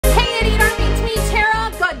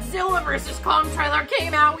vs. Kong trailer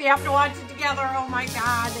came out. We have to watch it together. Oh my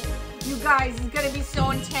god. You guys, it's gonna be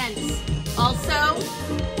so intense. Also,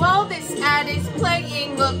 while this ad is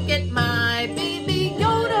playing, look at my Baby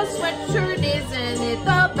Yoda sweatshirt. Isn't it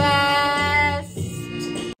the best?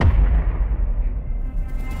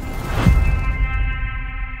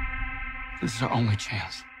 This is our only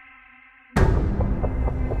chance.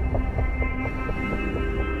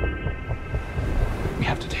 We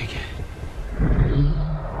have to take it.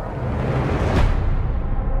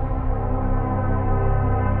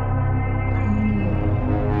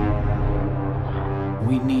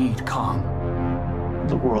 We need Kong.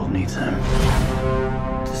 The world needs him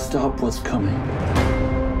to stop what's coming.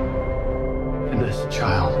 And this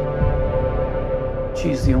child,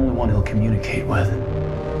 she's the only one he'll communicate with.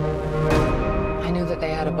 I knew that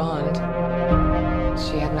they had a bond.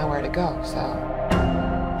 She had nowhere to go, so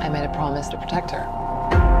I made a promise to protect her.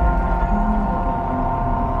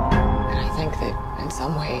 And I think that in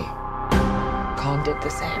some way, Kong did the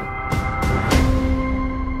same.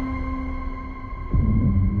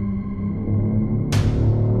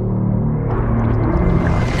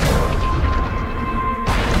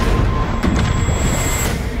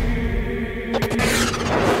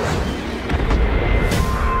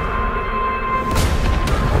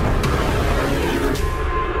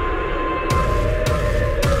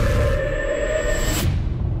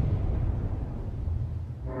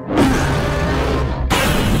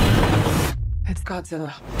 It's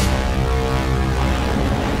Godzilla.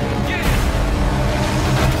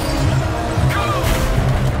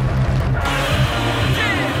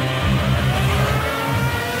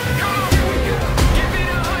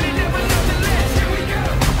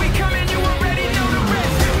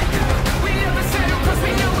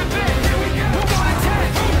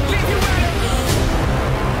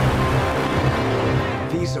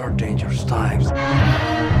 These are dangerous times.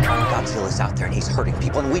 Godzilla's out there and he's hurting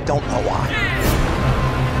people and we don't know why.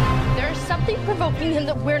 There's something provoking him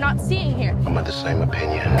that we're not seeing here. I'm of the same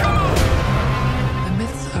opinion. The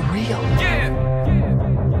myths are real.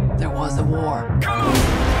 There was a war.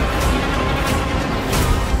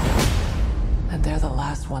 And they're the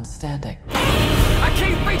last ones standing. I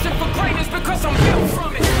keep reaching for greatness because I'm built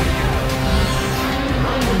from it.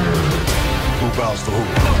 Who bows to who?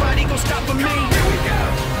 Nobody gonna stop me. Here we go.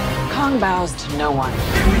 Kong bows to no one.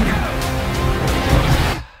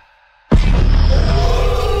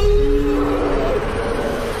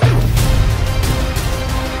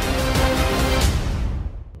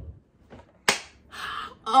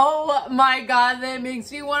 Oh my god, that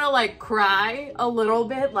makes me want to like cry a little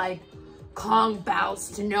bit. Like, Kong bows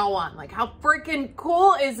to no one. Like, how freaking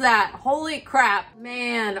cool is that? Holy crap.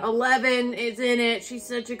 Man, 11 is in it. She's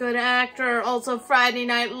such a good actor. Also, Friday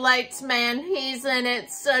Night Lights, man, he's in it.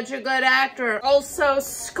 Such a good actor. Also,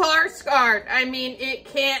 Skarsgård. I mean, it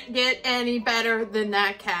can't get any better than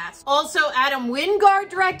that cast. Also, Adam Wingard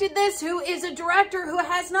directed this, who is a director who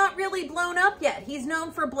has not really blown up yet. He's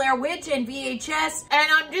known for Blair Witch and VHS,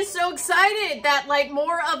 and I'm just so excited that, like,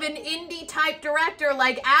 more of an indie type director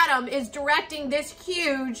like Adam is directing this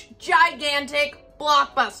huge, gigantic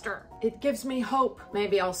blockbuster. It gives me hope.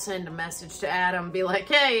 Maybe I'll send a message to Adam, be like,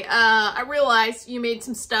 hey, I realize you made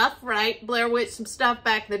some stuff, right? Blair Witch, some stuff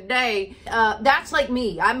back in the day. That's like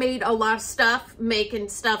me. I made a lot of stuff, making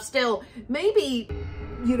stuff still. Maybe,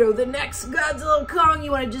 you know, the next Godzilla Kong,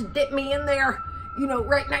 you want to just dip me in there, you know,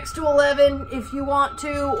 right next to 11 if you want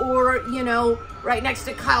to, or, you know, right next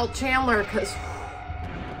to Kyle Chandler, because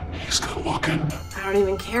He's gonna walk in. I don't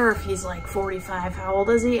even care if he's like 45. How old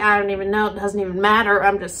is he? I don't even know. It doesn't even matter.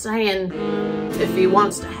 I'm just saying, if he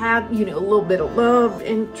wants to have, you know, a little bit of love,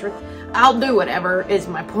 interest, I'll do whatever is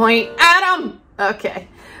my point. Adam! Okay,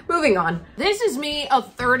 moving on. This is me a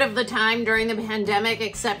third of the time during the pandemic,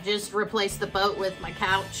 except just replace the boat with my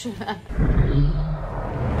couch.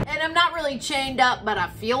 And I'm not really chained up, but I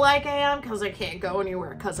feel like I am because I can't go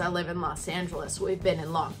anywhere because I live in Los Angeles. We've been in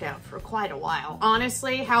lockdown for quite a while.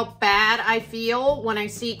 Honestly, how bad I feel when I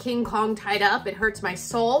see King Kong tied up, it hurts my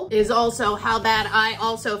soul, is also how bad I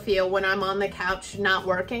also feel when I'm on the couch not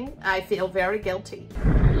working. I feel very guilty.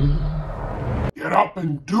 Get up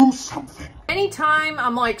and do something. Anytime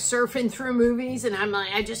I'm like surfing through movies and I'm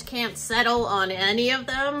like, I just can't settle on any of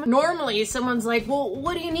them. Normally someone's like, well,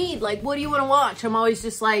 what do you need? Like, what do you want to watch? I'm always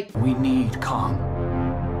just like, We need Kong.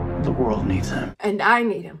 The world needs him. and I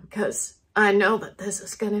need him because I know that this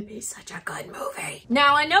is gonna be such a good movie.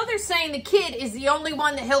 Now, I know they're saying the kid is the only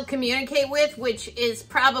one that he'll communicate with, which is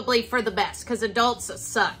probably for the best, because adults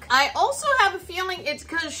suck. I also have a feeling it's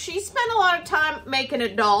because she spent a lot of time making a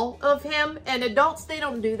doll of him, and adults, they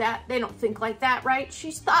don't do that. They don't think like that, right?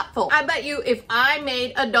 She's thoughtful. I bet you if I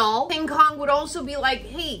made a doll, King Kong would also be like,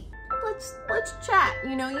 hey, let's chat.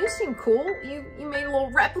 You know, you seem cool. You made a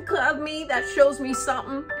little replica of me that shows me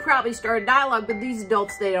something. Probably start a dialogue, but these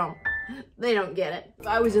adults, they don't get it. If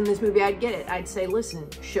I was in this movie, I'd get it. I'd say, listen,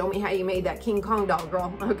 show me how you made that King Kong doll,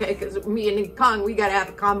 girl. Okay, because me and King Kong, we gotta have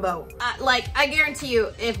a combo. I guarantee you,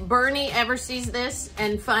 if Bernie ever sees this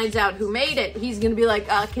and finds out who made it, he's gonna be like,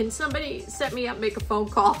 can somebody set me up, make a phone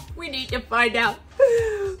call? We need to find out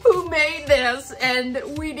who made this, and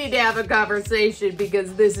we need to have a conversation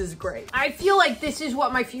because this is great. I feel like this is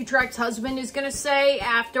what my future ex-husband is gonna say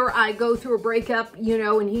after I go through a breakup, you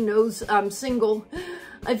know, and he knows I'm single.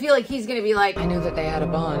 I feel like he's gonna be like, I knew that they had a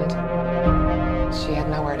bond. She had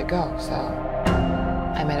nowhere to go, so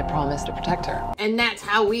I made a promise to protect her. And that's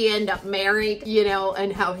how we end up married, you know,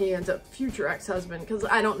 and how he ends up future ex-husband, because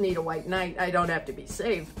I don't need a white knight. I don't have to be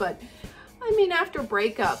saved. But, I mean, after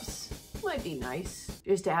breakups, it might be nice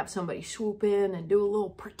just to have somebody swoop in and do a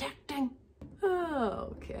little protecting.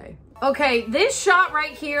 Oh, okay. Okay, this shot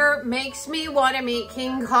right here makes me want to meet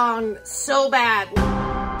King Kong so bad.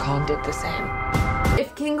 Kong did the same.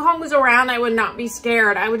 If King Kong was around, I would not be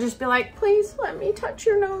scared. I would just be like, please let me touch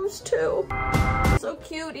your nose too. So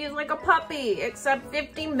cute, he's like a puppy, except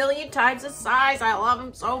 50 million times his size. I love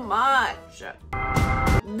him so much.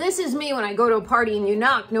 This is me when I go to a party and you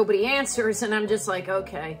knock, nobody answers, and I'm just like,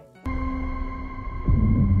 okay.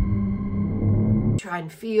 Try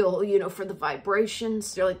and feel, you know, for the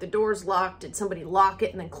vibrations. They're like, the door's locked. Did somebody lock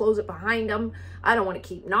it and then close it behind them? I don't want to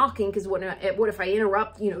keep knocking because what if I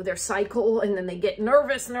interrupt, you know, their cycle and then they get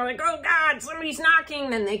nervous and they're like, oh God, somebody's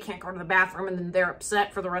knocking. Then they can't go to the bathroom and then they're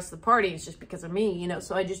upset for the rest of the party. It's just because of me, you know,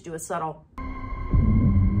 so I just do a subtle.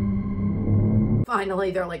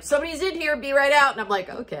 Finally, they're like, somebody's in here, be right out. And I'm like,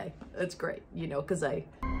 okay, that's great, you know, because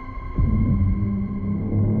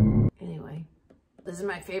this is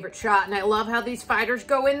my favorite shot, and I love how these fighters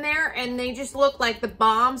go in there and they just look like the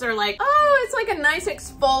bombs are like, oh, it's like a nice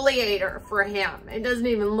exfoliator for him. It doesn't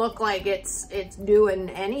even look like it's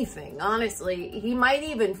doing anything, honestly. He might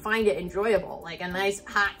even find it enjoyable, like a nice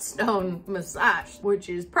hot stone massage, which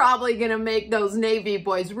is probably gonna make those Navy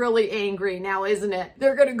boys really angry now, isn't it?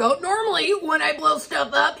 They're gonna go, normally when I blow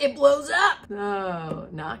stuff up, it blows up. Oh,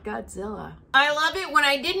 not Godzilla. I love it when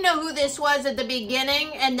I didn't know who this was at the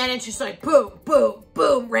beginning, and then it's just like, boom, boom,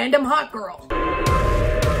 boom, random hot girl.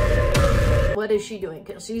 What is she doing?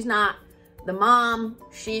 Because she's not the mom.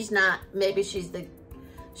 She's not, maybe she's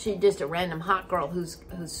just a random hot girl who's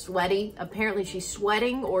sweaty. Apparently she's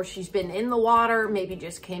sweating, or she's been in the water, maybe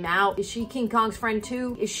just came out. Is she King Kong's friend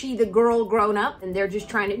too? Is she the girl grown up and they're just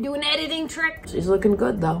trying to do an editing trick? She's looking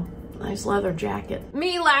good though. Nice leather jacket.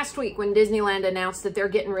 Me last week when Disneyland announced that they're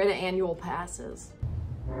getting rid of annual passes.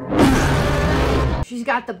 She's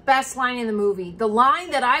got the best line in the movie. The line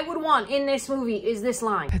that I would want in this movie is this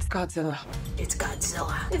line. It's Godzilla. It's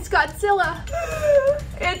Godzilla. It's Godzilla.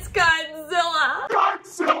 It's Godzilla.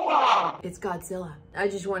 Godzilla! It's Godzilla. I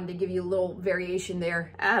just wanted to give you a little variation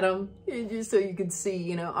there, Adam, just so you could see,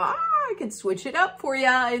 you know, I could switch it up for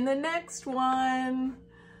ya in the next one.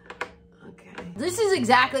 Okay. This is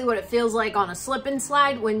exactly what it feels like on a slip and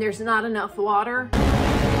slide when there's not enough water.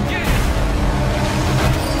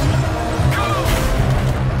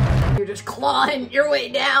 You're just clawing your way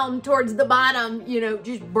down towards the bottom, you know,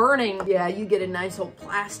 just burning. Yeah, you get a nice old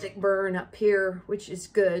plastic burn up here, which is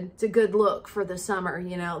good. It's a good look for the summer,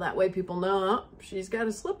 you know, that way people know, oh, she's got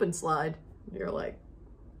a slip and slide. You're like,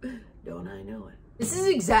 don't I know it? This is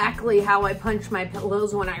exactly how I punch my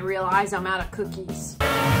pillows when I realize I'm out of cookies.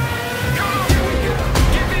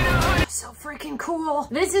 So freaking cool.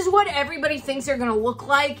 This is what everybody thinks they're gonna look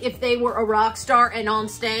like if they were a rock star and on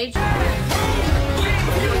stage.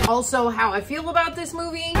 Also, how I feel about this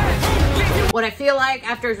movie. What I feel like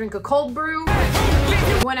after I drink a cold brew.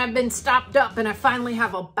 When I've been stopped up and I finally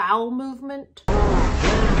have a bowel movement.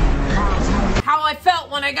 How I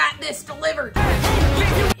felt when I got this delivered.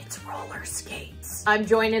 It's roller skates. I'm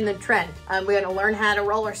joining the trend. I'm gonna learn how to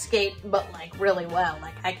roller skate, but like really well.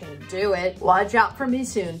 Like I can do it. Watch out for me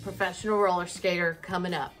soon. Professional roller skater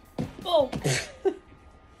coming up. Oh.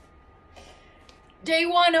 Day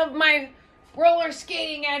one of my roller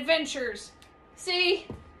skating adventures. See?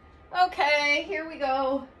 Okay, here we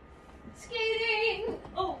go. Skating.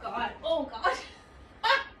 Oh God, oh God.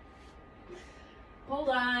 Hold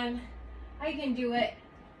on. I can do it.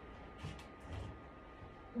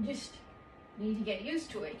 Just Need to get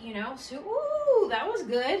used to it, you know? So, ooh, that was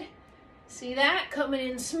good. See that?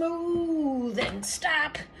 Coming in smooth and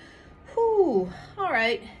stop. Whew, all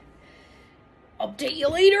right. Update you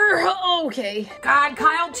later. Okay. God,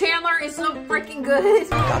 Kyle Chandler is so freaking good.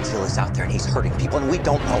 Godzilla's out there and he's hurting people and we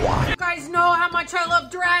don't know why. You guys know how much I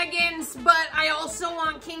love dragons, but I also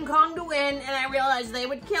want King Kong to win, and I realized they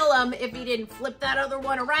would kill him if he didn't flip that other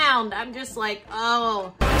one around. I'm just like,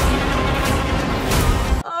 oh.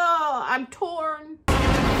 Oh, I'm torn.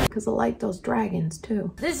 Because I like those dragons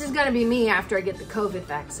too. This is gonna be me after I get the COVID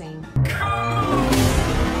vaccine.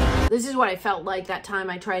 This is what I felt like that time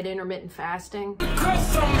I tried intermittent fasting.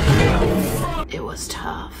 It was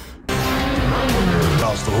tough.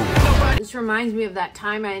 This reminds me of that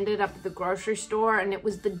time I ended up at the grocery store and it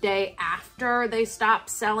was the day after they stopped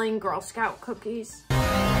selling Girl Scout cookies.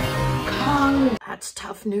 That's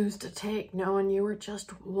tough news to take, knowing you were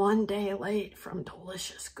just one day late from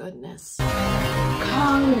delicious goodness.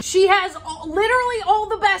 She has literally all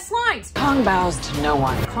the best lines. Kong bows to no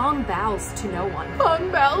one. Kong bows to no one.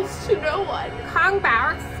 Kong bows to no one. Kong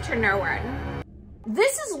bows to no one.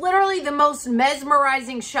 This is literally the most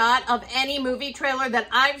mesmerizing shot of any movie trailer that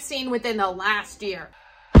I've seen within the last year.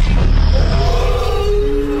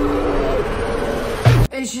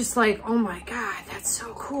 It's just like, oh my God, that's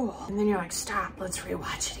so cool. And then you're like, stop, let's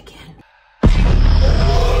rewatch it again.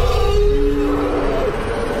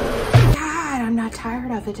 God, I'm not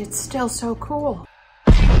tired of it. It's still so cool.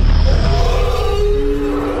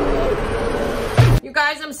 You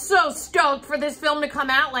guys, I'm so stoked for this film to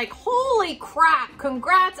come out. Like, holy crap.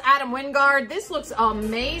 Congrats, Adam Wingard. This looks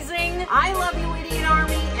amazing. I love you